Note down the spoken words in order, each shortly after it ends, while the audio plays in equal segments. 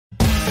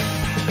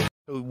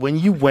When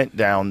you went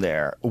down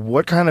there,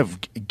 what kind of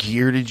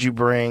gear did you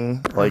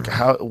bring? Like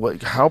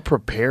how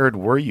prepared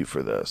were you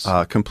for this?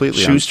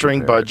 Completely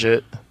Shoestring unprepared.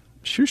 budget.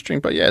 Shoestring,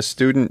 but yeah,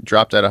 student,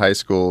 dropped out of high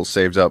school,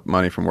 saved up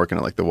money from working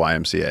at like the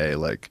YMCA.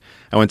 Like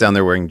I went down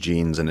there wearing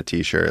jeans and a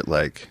t-shirt.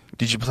 Like,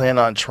 Did you plan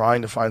on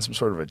trying to find some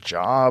sort of a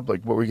job?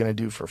 Like what were you going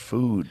to do for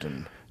food?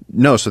 And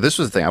no, so this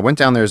was the thing. I went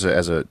down there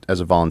as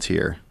a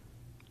volunteer,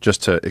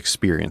 just to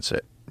experience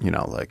it,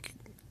 like,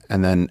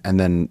 and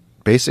then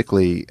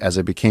basically as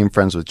I became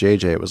friends with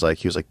JJ, it was like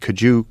he was like,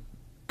 could you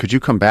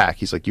come back?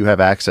 He's like, you have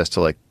access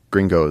to like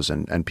gringos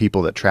and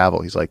people that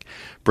travel. He's like,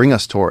 bring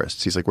us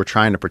tourists. He's like, we're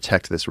trying to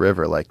protect this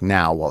river like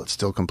now while it's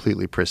still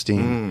completely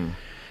pristine.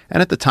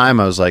 And at the time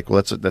I was like,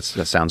 well, that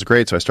sounds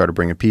great. So I started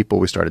bringing people.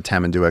 We started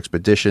Tamandua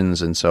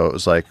expeditions. And so it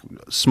was like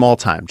small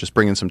time, just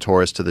bringing some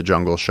tourists to the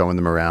jungle, showing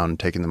them around,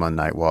 taking them on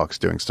night walks,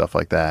 doing stuff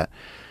like that.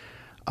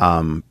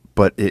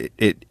 But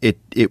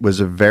it was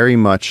a very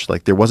much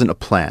like there wasn't a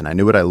plan. I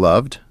knew what I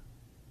loved.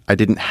 I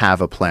didn't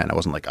have a plan. I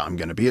wasn't like, I'm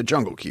going to be a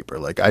jungle keeper.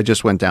 Like I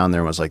just went down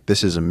there and was like,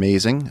 this is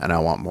amazing and I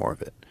want more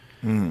of it.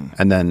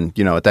 And then,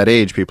 at that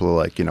age, people are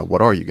like,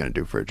 what are you going to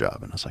do for a job?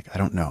 And I was like, I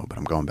don't know, but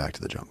I'm going back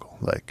to the jungle.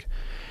 Like,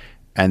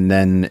 and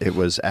then it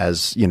was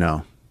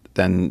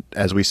then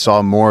as we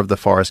saw more of the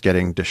forest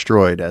getting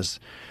destroyed, as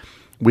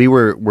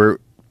the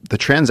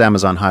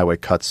Trans-Amazon Highway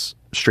cuts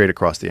straight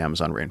across the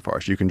Amazon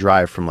rainforest. You can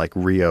drive from like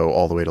Rio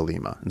all the way to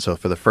Lima. And so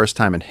for the first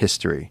time in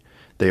history,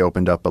 they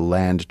opened up a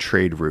land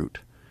trade route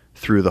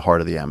through the heart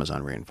of the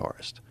Amazon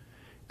rainforest.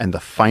 And the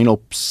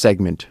final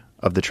segment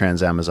of the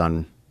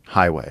Trans-Amazon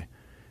Highway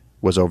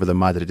was over the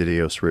Madre de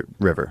Dios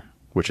River,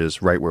 which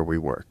is right where we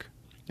work.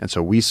 And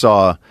so we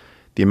saw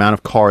the amount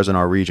of cars in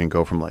our region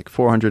go from like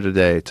 400 a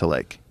day to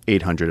like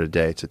 800 a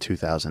day to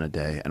 2,000 a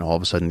day. And all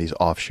of a sudden these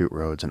offshoot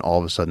roads and all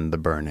of a sudden the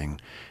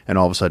burning and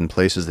all of a sudden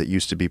places that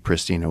used to be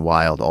pristine and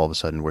wild, all of a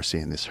sudden we're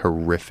seeing this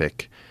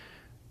horrific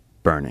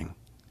burning.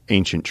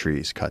 Ancient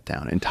trees cut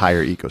down,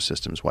 entire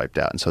ecosystems wiped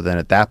out. And so then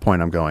at that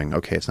point I'm going,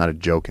 okay, it's not a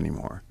joke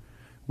anymore.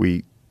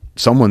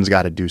 Someone's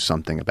got to do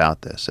something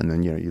about this. And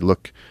then, you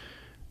look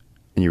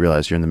and you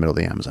realize you're in the middle of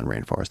the Amazon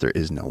rainforest. There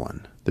is no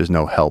one. There's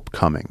no help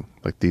coming.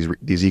 Like these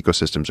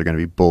ecosystems are going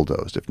to be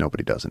bulldozed if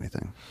nobody does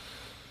anything.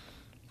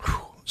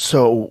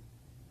 so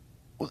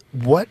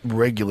what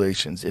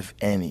regulations, if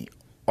any,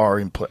 are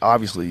in place?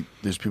 Obviously,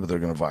 there's people that are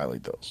going to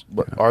violate those.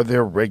 But are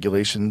there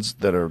regulations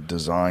that are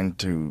designed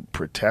to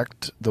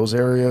protect those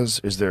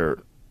areas? Is there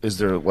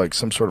like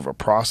some sort of a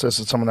process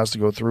that someone has to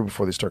go through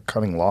before they start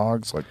cutting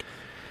logs? Like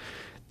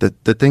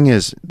the thing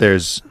is,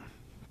 there's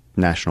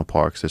national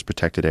parks, there's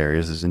protected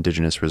areas, there's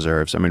indigenous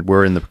reserves. I mean,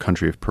 we're in the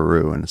country of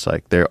Peru, and it's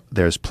like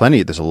there's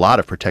a lot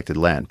of protected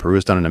land. Peru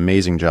has done an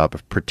amazing job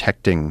of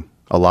protecting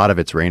a lot of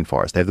its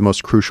rainforest. They have the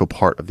most crucial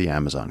part of the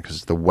Amazon because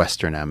it's the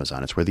western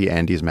Amazon. It's where the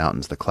Andes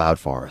Mountains, the cloud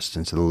forests,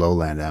 into the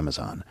lowland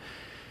Amazon.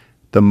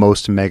 The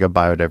most mega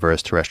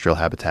biodiverse terrestrial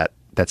habitat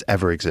that's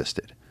ever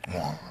existed.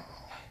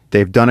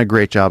 They've done a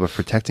great job of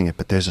protecting it,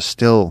 but there's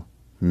still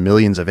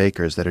millions of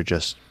acres that are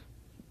just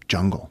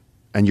jungle.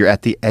 And you're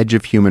at the edge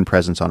of human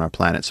presence on our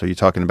planet. So you're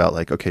talking about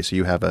like, okay, so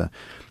you have a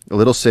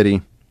little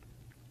city,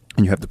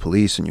 and you have the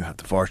police, and you have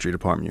the forestry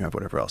department, you have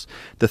whatever else.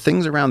 The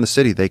things around the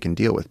city they can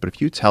deal with. But if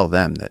you tell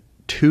them that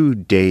 2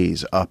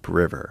 days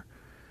upriver,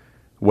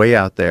 way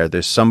out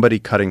there's somebody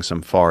cutting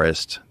some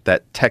forest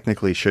that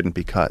technically shouldn't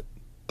be cut,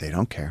 they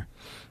don't care.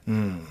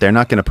 They're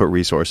not going to put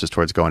resources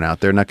towards going out.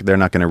 They're not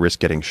going to risk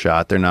getting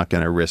shot. They're not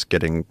going to risk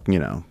getting,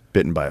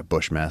 bitten by a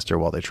bushmaster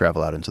while they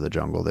travel out into the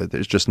jungle.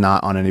 It's just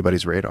not on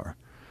anybody's radar.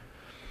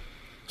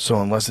 So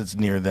unless it's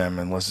near them,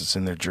 unless it's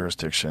in their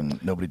jurisdiction,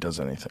 nobody does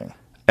anything.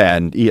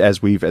 And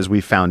as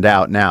we've found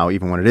out now,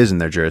 even when it is in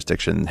their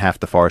jurisdiction, half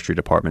the forestry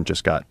department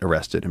just got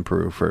arrested in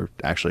Peru for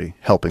actually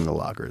helping the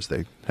loggers.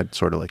 They had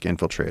sort of like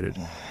infiltrated.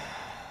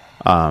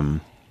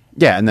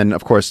 Yeah, and then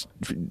of course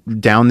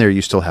down there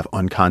you still have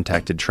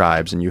uncontacted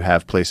tribes, and you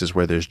have places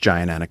where there's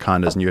giant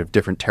anacondas, and you have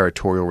different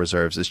territorial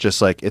reserves. It's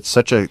just like it's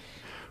such a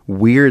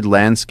weird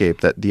landscape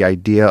that the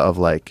idea of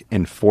like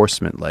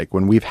enforcement, like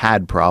when we've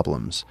had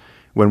problems,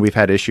 when we've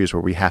had issues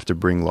where we have to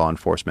bring law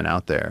enforcement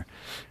out there,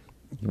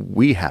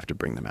 we have to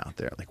bring them out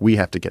there. Like we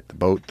have to get the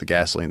boat, the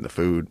gasoline, the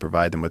food,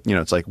 provide them with,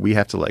 it's like we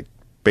have to like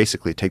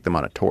basically take them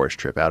on a tourist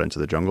trip out into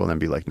the jungle and then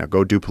be like, now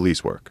go do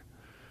police work.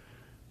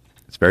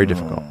 It's very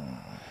difficult.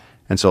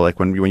 And so like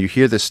when you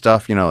hear this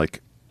stuff,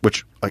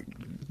 which like,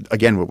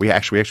 again, what we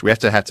have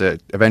to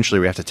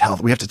eventually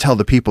tell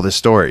the people this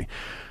story,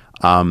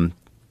 how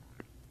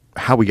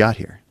we got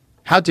here.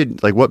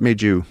 What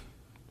made you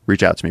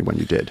reach out to me when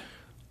you did?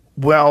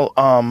 Well,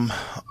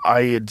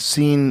 I had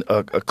seen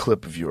a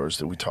clip of yours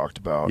that we talked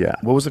about. Yeah.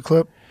 What was the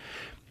clip?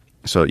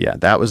 So yeah,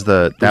 that was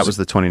the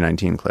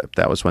 2019 clip.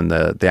 That was when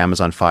the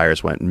Amazon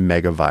fires went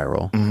mega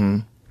viral. Mm-hmm.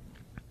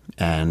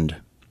 And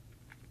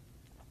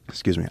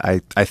excuse me, I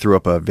threw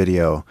up a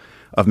video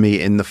of me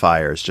in the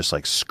fires, just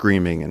like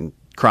screaming and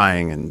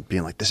crying and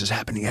being like, "This is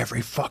happening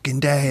every fucking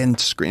day," and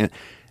screaming,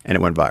 and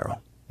it went viral.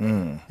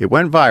 It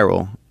went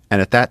viral,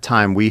 And at that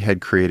time, we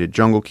had created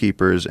jungle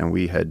keepers, and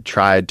we had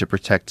tried to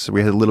protect. So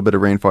we had a little bit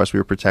of rainforest we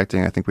were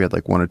protecting. I think we had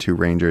like 1 or 2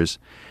 rangers.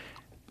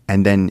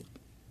 And then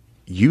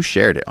you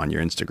shared it on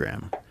your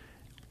Instagram,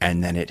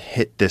 and then it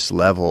hit this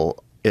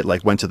level. It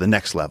like went to the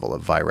next level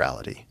of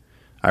virality.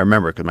 I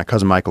remember because my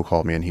cousin Michael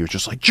called me, and he was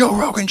just like, Joe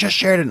Rogan just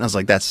shared it. And I was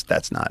like,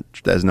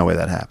 there's no way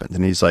that happened.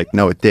 And he's like,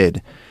 no, it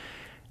did.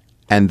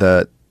 And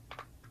the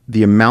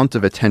amount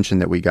of attention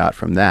that we got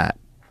from that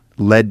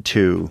led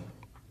to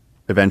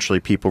eventually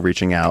people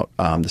reaching out.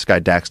 This guy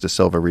Dax Da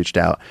Silva reached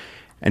out,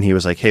 and he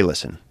was like, hey,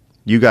 listen,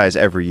 you guys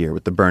every year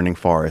with the burning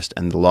forest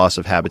and the loss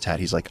of habitat,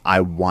 he's like,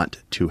 I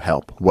want to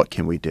help. What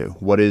can we do?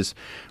 What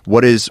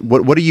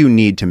do you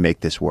need to make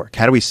this work?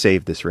 How do we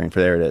save this rain?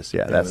 There it is.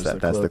 Yeah, that's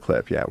the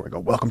clip. Yeah, we go,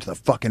 welcome to the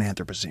fucking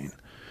Anthropocene.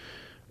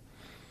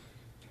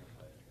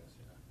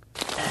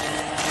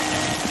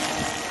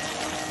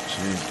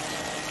 Jeez.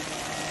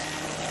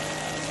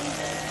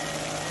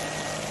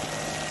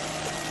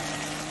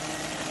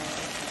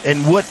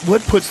 And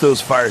what puts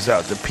those fires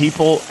out? Do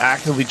people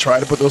actively try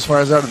to put those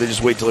fires out, or they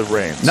just wait till it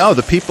rains? No,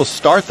 the people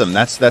start them.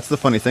 That's the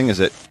funny thing. Is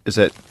it?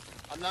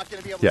 I'm not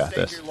going to be able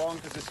to stay here long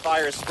because this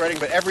fire is spreading.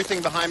 But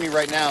everything behind me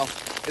right now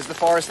is the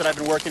forest that I've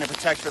been working to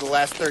protect for the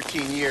last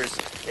 13 years.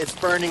 It's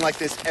burning like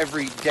this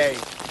every day.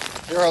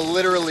 There are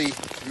literally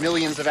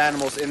millions of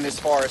animals in this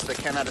forest that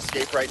cannot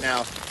escape right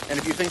now. And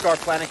if you think our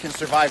planet can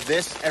survive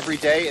this every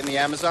day in the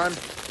Amazon,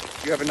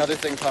 you have another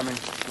thing coming.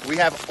 We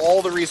have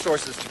all the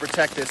resources to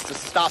protect this, to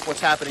stop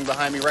what's happening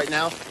behind me right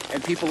now,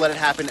 and people let it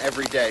happen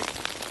every day.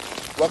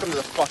 Welcome to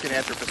the fucking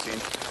Anthropocene.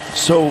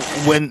 So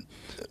when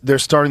they're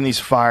starting these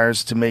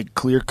fires to make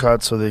clear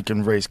cuts so they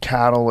can raise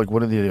cattle, like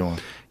what are they doing?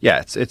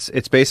 Yeah,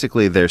 it's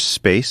basically there's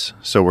space,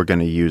 so we're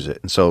going to use it.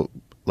 And so,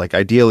 like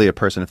ideally, a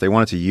person, if they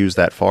wanted to use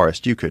that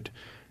forest, you could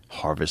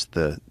harvest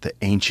the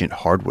ancient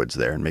hardwoods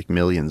there and make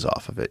millions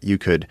off of it. You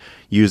could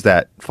use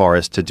that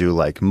forest to do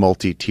like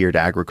multi-tiered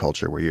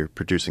agriculture where you're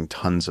producing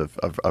tons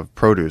of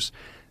produce.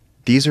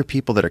 These are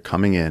people that are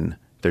coming in,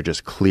 they're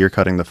just clear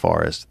cutting the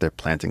forest. They're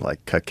planting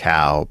like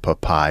cacao,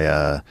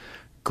 papaya,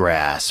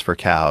 grass for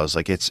cows.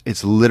 Like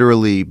it's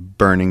literally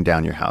burning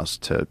down your house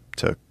to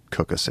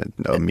cook us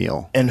a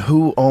meal. And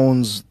who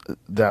owns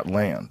that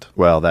land?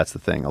 Well, that's the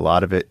thing. A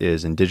lot of it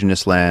is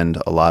indigenous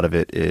land. A lot of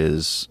it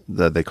is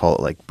they call it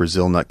like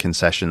Brazil nut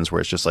concessions,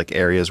 where it's just like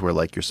areas where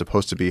like you're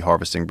supposed to be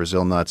harvesting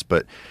Brazil nuts,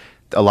 but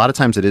a lot of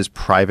times it is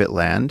private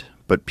land.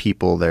 But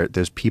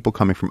there's people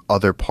coming from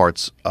other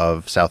parts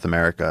of South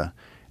America,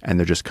 and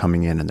they're just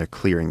coming in and they're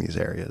clearing these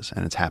areas,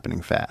 and it's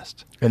happening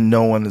fast. And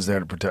no one is there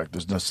to protect.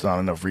 There's just not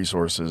enough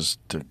resources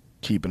to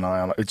keep an eye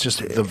on it. It's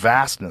just the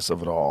vastness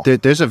of it all.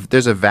 There's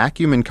a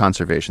vacuum in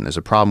conservation. There's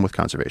a problem with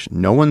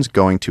conservation. No one's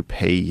going to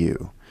pay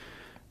you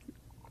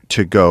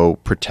to go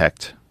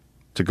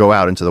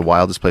out into the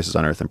wildest places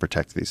on earth and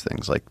protect these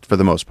things. Like for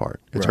the most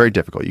part, it's very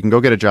difficult. You can go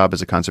get a job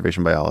as a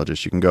conservation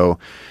biologist. You can go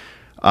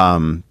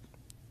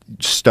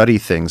study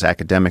things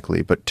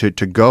academically, but to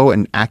go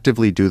and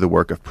actively do the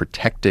work of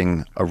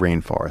protecting a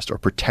rainforest or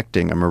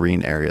protecting a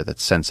marine area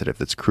that's sensitive,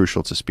 that's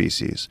crucial to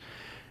species,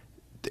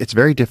 it's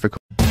very difficult.